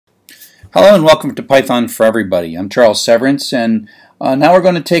Hello and welcome to Python for Everybody. I'm Charles Severance, and now we're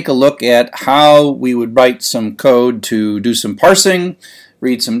going to take a look at how we would write some code to do some parsing,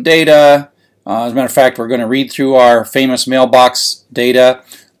 read some data. As a matter of fact, we're going to read through our famous mailbox data,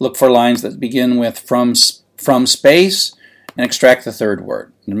 look for lines that begin with from space, and extract the third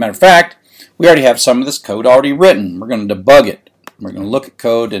word. As a matter of fact, we already have some of this code already written. We're going to debug it. We're going to look at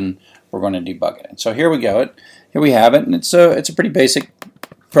code and we're going to debug it. And so here we go. Here we have it, and it's a pretty basic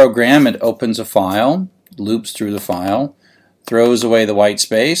program. It opens a file, loops through the file, throws away the white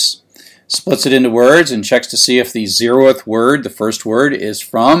space, splits it into words, and checks to see if the 0th word, the first word, is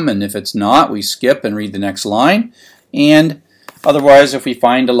from, and if it's not, we skip and read the next line. And otherwise, if we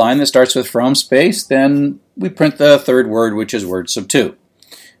find a line that starts with from space, then we print the third word, which is word sub 2.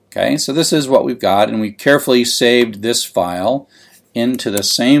 Okay, so this is what we've got, and we carefully saved this file into the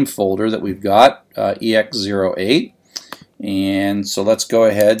same folder that we've got, ex08. And so let's go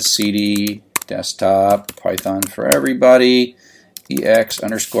ahead, cd desktop python for everybody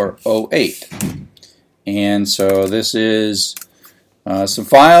ex_08. And so this is some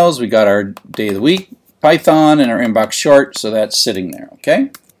files. We got our day of the week Python and our inbox short, so that's sitting there,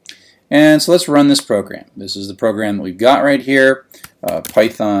 okay? And so let's run this program. This is the program that we've got right here,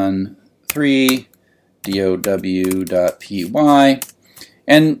 Python 3 dow.py,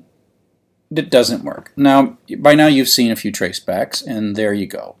 and it doesn't work. Now, by now you've seen a few tracebacks, and there you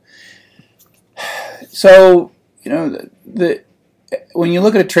go. So, you know, when you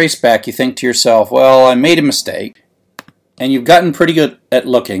look at a traceback, you think to yourself, well, I made a mistake, and you've gotten pretty good at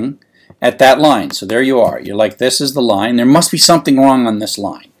looking at that line. So there you are. You're like, this is the line. There must be something wrong on this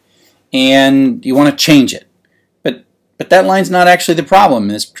line, and you want to change it. But that line's not actually the problem in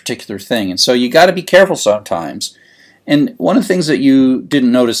this particular thing, and so you got to be careful sometimes. And one of the things that you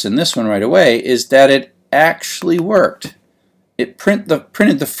didn't notice in this one right away is that it actually worked. It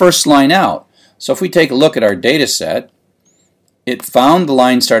printed the first line out. So if we take a look at our data set, it found the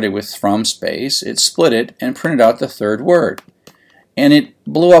line started with from space, it split it, and printed out the third word. And it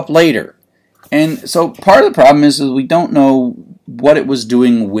blew up later. And so part of the problem is that we don't know what it was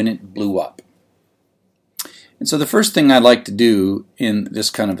doing when it blew up. And so the first thing I'd like to do in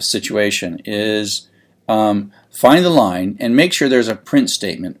this kind of a situation is find the line and make sure there's a print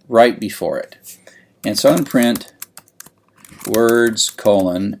statement right before it. And so I'm going to print words,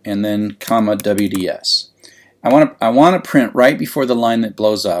 and then comma WDS. I want to print right before the line that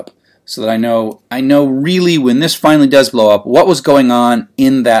blows up so that I know really when this finally does blow up what was going on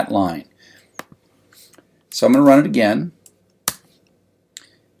in that line. So I'm going to run it again.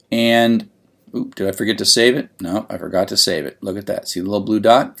 And did I forget to save it? No, I forgot to save it. Look at that. See the little blue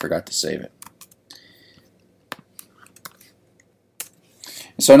dot? Forgot to save it.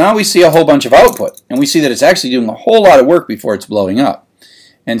 So now we see a whole bunch of output, and we see that it's actually doing a whole lot of work before it's blowing up.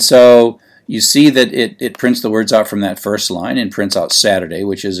 And so you see that it prints the words out from that first line and prints out Saturday,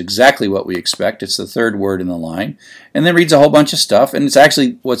 which is exactly what we expect. It's the third word in the line, and then reads a whole bunch of stuff. And it's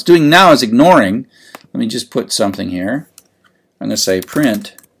actually, what's doing now is ignoring. Let me just put something here. I'm going to say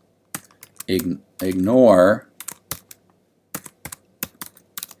print ignore,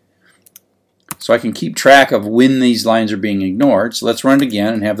 so I can keep track of when these lines are being ignored. So let's run it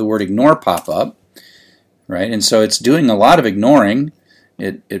again and have the word ignore pop up, right? And so it's doing a lot of ignoring.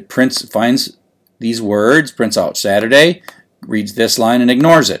 It finds these words, prints out Saturday, reads this line and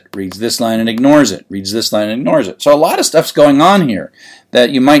ignores it, reads this line and ignores it, reads this line and ignores it. So a lot of stuff's going on here that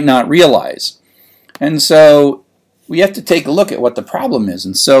you might not realize. And so we have to take a look at what the problem is.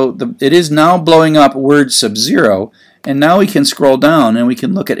 And so it is now blowing up word sub 0. And now we can scroll down and we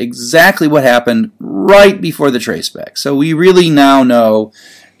can look at exactly what happened right before the traceback. So we really now know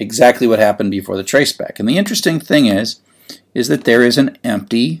exactly what happened before the traceback. And the interesting thing is that there is an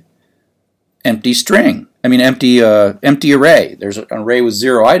empty string. I mean empty array. There's an array with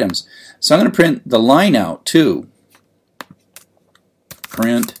 0 items. So I'm going to print the line out too.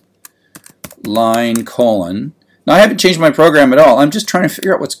 Print line : Now I haven't changed my program at all. I'm just trying to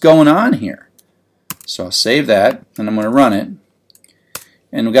figure out what's going on here. So I'll save that, and I'm going to run it.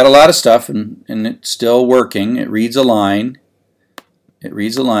 And we've got a lot of stuff, and it's still working. It reads a line.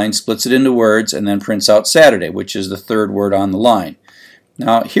 Splits it into words, and then prints out Saturday, which is the third word on the line.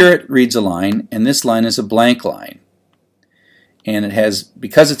 Now here it reads a line, and this line is a blank line. And it has,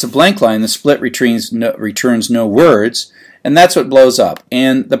 because it's a blank line, the split returns no words, and that's what blows up.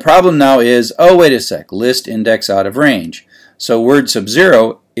 And the problem now is, oh, wait a sec, list index out of range. So word sub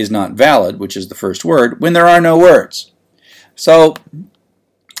 0 is not valid, which is the first word, when there are no words. So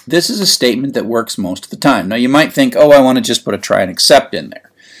this is a statement that works most of the time. Now you might think, oh, I want to just put a try and except in there.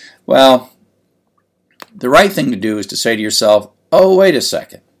 Well, the right thing to do is to say to yourself, oh, wait a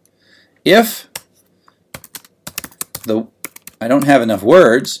second. if I don't have enough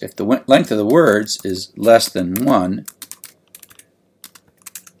words, if the length of the words is less than 1,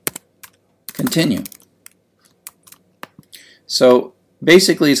 continue. So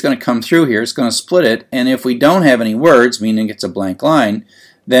basically it's going to come through here, it's going to split it, and if we don't have any words, meaning it's a blank line,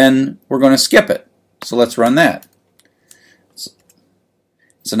 then we're going to skip it. So let's run that.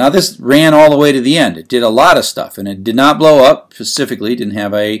 So now this ran all the way to the end. It did a lot of stuff, and it did not blow up specifically, didn't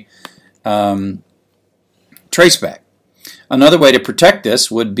have a traceback. Another way to protect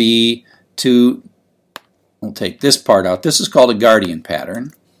this would be to, we'll take this part out. This is called a guardian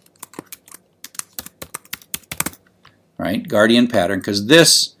pattern. Right, guardian pattern, because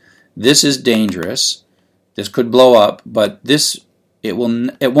this is dangerous. This could blow up, but it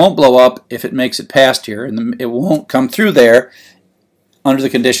won't blow up if it makes it past here, and it won't come through there under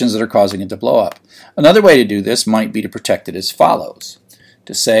the conditions that are causing it to blow up. Another way to do this might be to protect it as follows.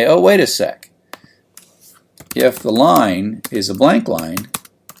 To say, oh, wait a sec. If the line is a blank line,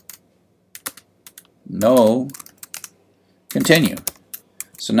 no, continue.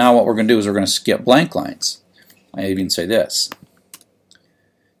 So now what we're going to do is we're going to skip blank lines. I even say this.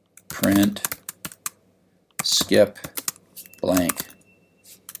 Print, skip, blank.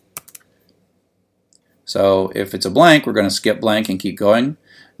 So if it's a blank, we're going to skip blank and keep going.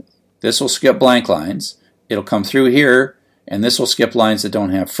 This will skip blank lines. It'll come through here, and this will skip lines that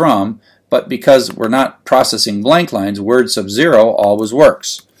don't have from. But because we're not processing blank lines, word sub 0 always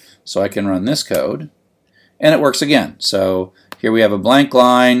works. So I can run this code, and it works again. So here we have a blank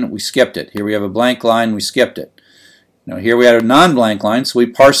line, we skipped it. Here we have a blank line, we skipped it. Now here we had a non-blank line, so we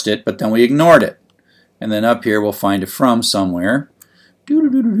parsed it, but then we ignored it. And then up here we'll find a from somewhere.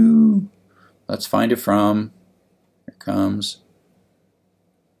 Doo-doo-doo-doo-doo. Let's find a from. Here it comes.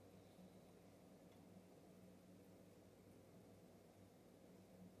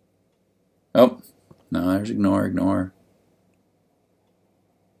 Oh, no, there's ignore.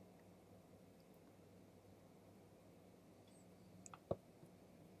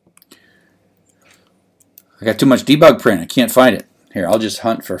 I got too much debug print. I can't find it. Here, I'll just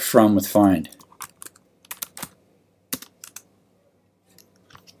hunt for from with find.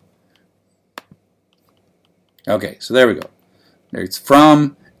 Okay, so there we go. There's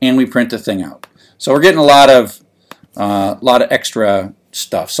from, and we print the thing out. So we're getting a lot of extra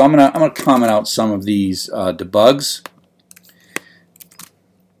stuff. So I'm gonna comment out some of these debugs,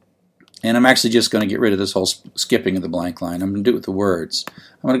 and I'm actually just going to get rid of this whole skipping of the blank line. I'm going to do it with the words.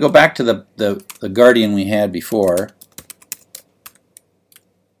 I'm going to go back to the guardian we had before.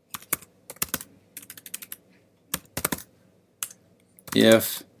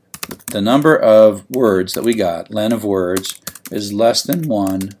 If the number of words that we got, len of words, is less than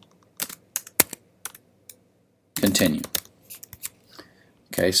 1, continue.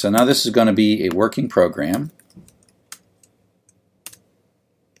 Okay, so now this is going to be a working program.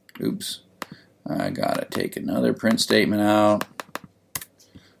 Oops, I gotta take another print statement out.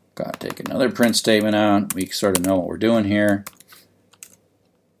 Gotta take another print statement out. We sort of know what we're doing here.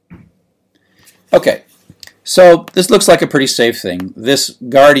 Okay, so this looks like a pretty safe thing. This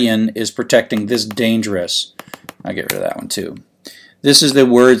guardian is protecting this dangerous. I'll get rid of that one too. This is the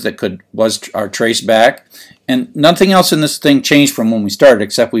words that are traced back, and nothing else in this thing changed from when we started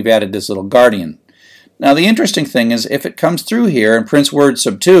except we've added this little guardian. Now the interesting thing is if it comes through here and prints word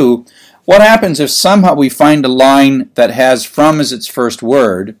sub 2, what happens if somehow we find a line that has from as its first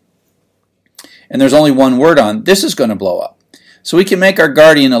word and there's only one word on, this is going to blow up. So we can make our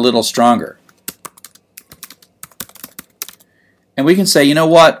guardian a little stronger. And we can say, you know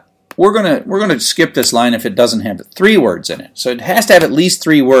what, we're gonna skip this line if it doesn't have 3 words in it. So it has to have at least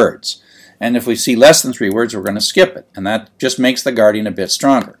 3 words. And if we see less than 3 words, we're going to skip it. And that just makes the guardian a bit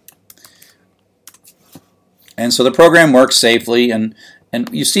stronger. And so the program works safely, and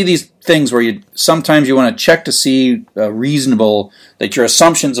you see these things where sometimes you want to check to see that your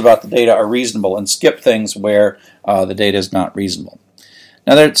assumptions about the data are reasonable, and skip things where the data is not reasonable.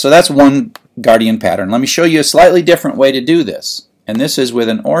 Now, so that's one guardian pattern. Let me show you a slightly different way to do this, and this is with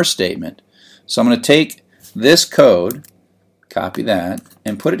an OR statement. So I'm going to take this code, copy that,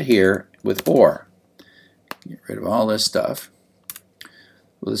 and put it here with OR. Get rid of all this stuff.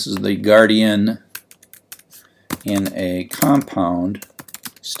 Well, this is the guardian in a compound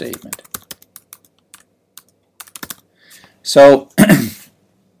statement. So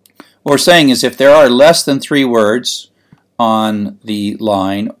what we're saying is if there are less than 3 words on the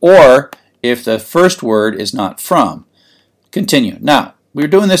line, or if the first word is not from, continue. Now, we're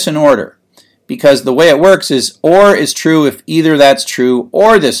doing this in order because the way it works is OR is true if either that's true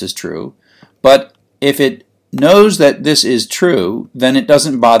or this is true, but if it knows that this is true, then it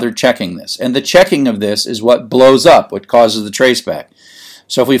doesn't bother checking this. And the checking of this is what blows up, what causes the traceback.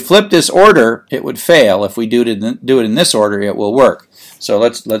 So if we flip this order, it would fail. If we do it in this order, it will work. So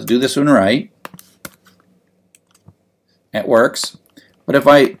let's do this one right. It works. But if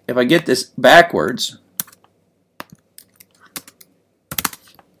I get this backwards,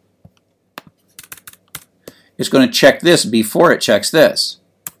 it's going to check this before it checks this.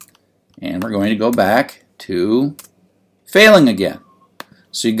 And we're going to go back to failing again.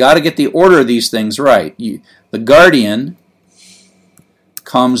 So you got to get the order of these things right. The guardian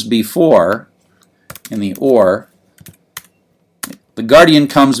comes before, in the OR, the guardian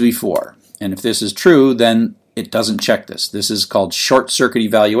comes before. And if this is true, then it doesn't check this. This is called short circuit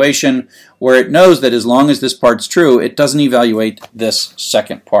evaluation, where it knows that as long as this part's true, it doesn't evaluate this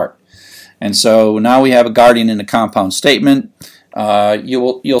second part. And so now we have a guardian in a compound statement.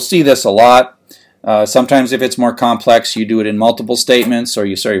 You'll see this a lot. Sometimes if it's more complex, you do it in multiple statements, or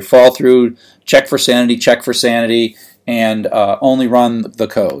you fall through, check for sanity, and only run the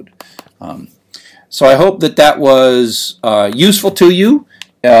code. So I hope that was useful to you,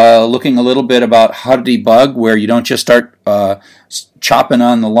 looking a little bit about how to debug, where you don't just start chopping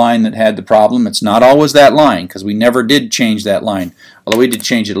on the line that had the problem. It's not always that line, because we never did change that line. Although we did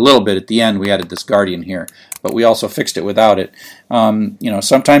change it a little bit at the end. We added this guardian here, but we also fixed it without it.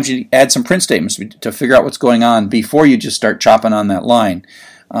 Sometimes you add some print statements to figure out what's going on before you just start chopping on that line.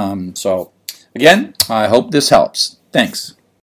 So again, I hope this helps. Thanks.